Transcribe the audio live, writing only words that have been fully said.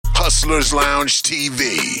Hustlers Lounge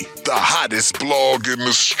TV, the hottest blog in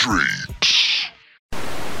the streets.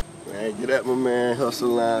 Man, get at my man Hustle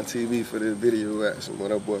Lounge TV for this video action.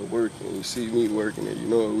 When that boy working, you see me working it, you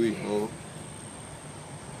know what we on.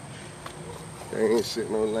 There ain't shit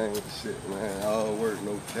no lame shit, man. All work,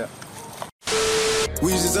 no cap.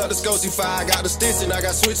 We just up the Scotia 5, got the stitch and I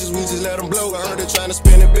got switches, we just let them blow. I heard they tryna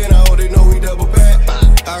spin it, bend, I hope they know we double back.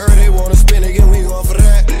 I heard they wanna spin again, we going for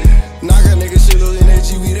that. Knock a nigga shit loose in that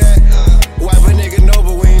G, we that. Wipe a nigga know,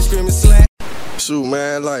 but we ain't screaming slack. Shoot,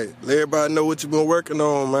 man, like, let everybody know what you been working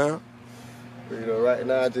on, man. You know, right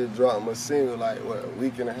now I just dropped my single, like, what, a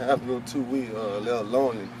week and a half ago, 2 weeks, A Little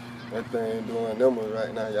Lonely. That thing doing numbers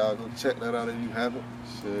right now. Y'all go check that out if you haven't.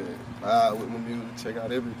 Shit, vibe with my music, check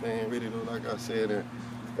out everything. Really though, like I said, and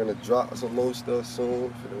gonna drop some more stuff soon.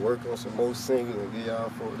 Finna work on some more singles and get y'all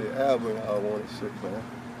for the album y'all want and shit, man.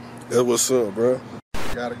 That's what's up, bro.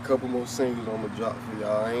 Got a couple more singles I'ma drop for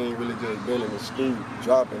y'all. I ain't really just been in the studio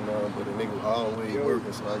dropping none, but the nigga always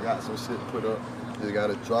working, so I got some shit put up. Just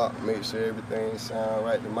gotta drop, make sure everything sound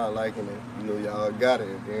right to my liking, and you know y'all got it.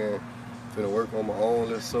 And then finna work on my own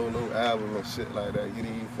little solo album and shit like that. Get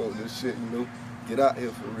these folks this shit, you know, get out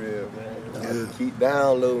here for real, man. Yeah. Keep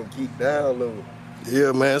downloading.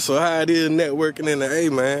 Yeah, man. So how it is networking in the A,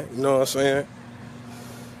 man? You know what I'm saying?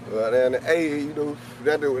 Well, down the A, you know,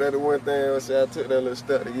 that the one thing I say I took that little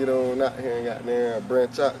step to get on out here and got there and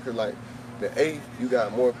branch out, cause like the A, you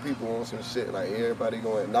got more people on some shit. Like everybody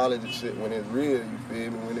gonna acknowledge the shit when it's real. You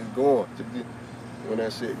feel me? When it's going, when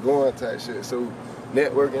that shit going type shit. So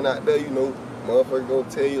networking out there, you know, motherfucker gonna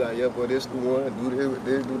tell you like, yeah, boy, this the one, do this with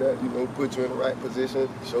this, do that, you know, put you in the right position,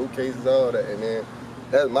 showcases, all that. And then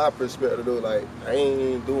that's my perspective though, like, I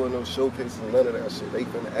ain't doing no showcases, none of that shit. They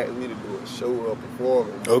finna ask me to do a show or a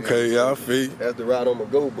performance. Okay, yeah, I feel you. That's the route I'ma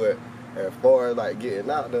go, but as far as like getting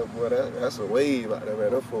out there, boy, that's a wave out there,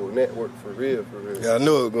 man. Them folks network for real. Yeah, I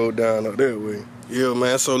know it go down up that way. Yeah,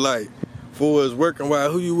 man, so like, for us working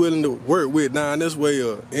wise, who you willing to work with down this way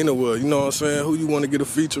or anywhere, you know what I'm saying? Who you want to get a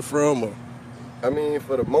feature from? Or? I mean,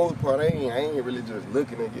 for the most part, I ain't really just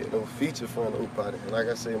looking to get no feature from nobody. Like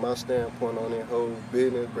I say, my standpoint on that whole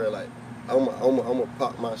business, bro, like, I'm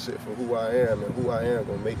pop my shit for who I am, and who I am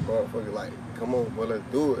gonna make motherfuckers like, come on, boy, let's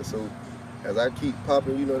do it. So as I keep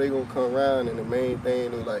popping, you know, they gonna come around, and the main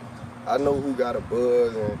thing is like, I know who got a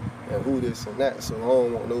buzz and who this and that, so I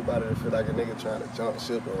don't want nobody to feel like a nigga trying to jump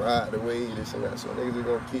ship or ride the wave, this and that. So niggas are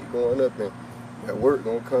gonna keep going up, and that work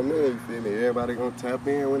gonna come in, you feel me? Everybody gonna tap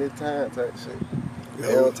in when it's time type shit. If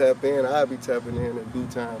they don't tap in, I'll be tapping in due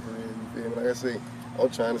time for real, you feel me? Like I say, I'm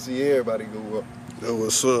trying to see everybody go up. That's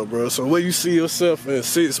what's up, bro. So where you see yourself in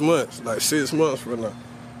 6 months, like 6 months from now?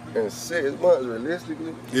 In 6 months,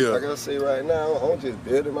 realistically, like I say right now, I'm just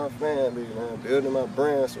building my family, man, building my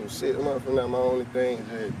brand. So 6 months from now, my only thing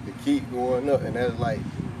is to keep going up, and that's like,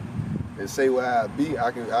 to say where I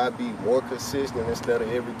be more consistent instead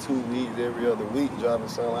of every 2 weeks, every other week dropping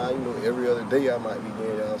something. You know, every other day I might be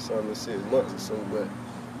getting y'all something in 6 months or so, but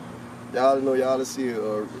y'all know y'all to see it,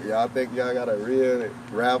 or y'all think y'all got a real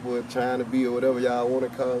rapper trying to be or whatever y'all want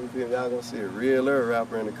to call it, y'all gonna see a realer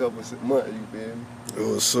rapper in a couple of months, you feel me?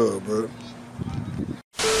 What's up, bro?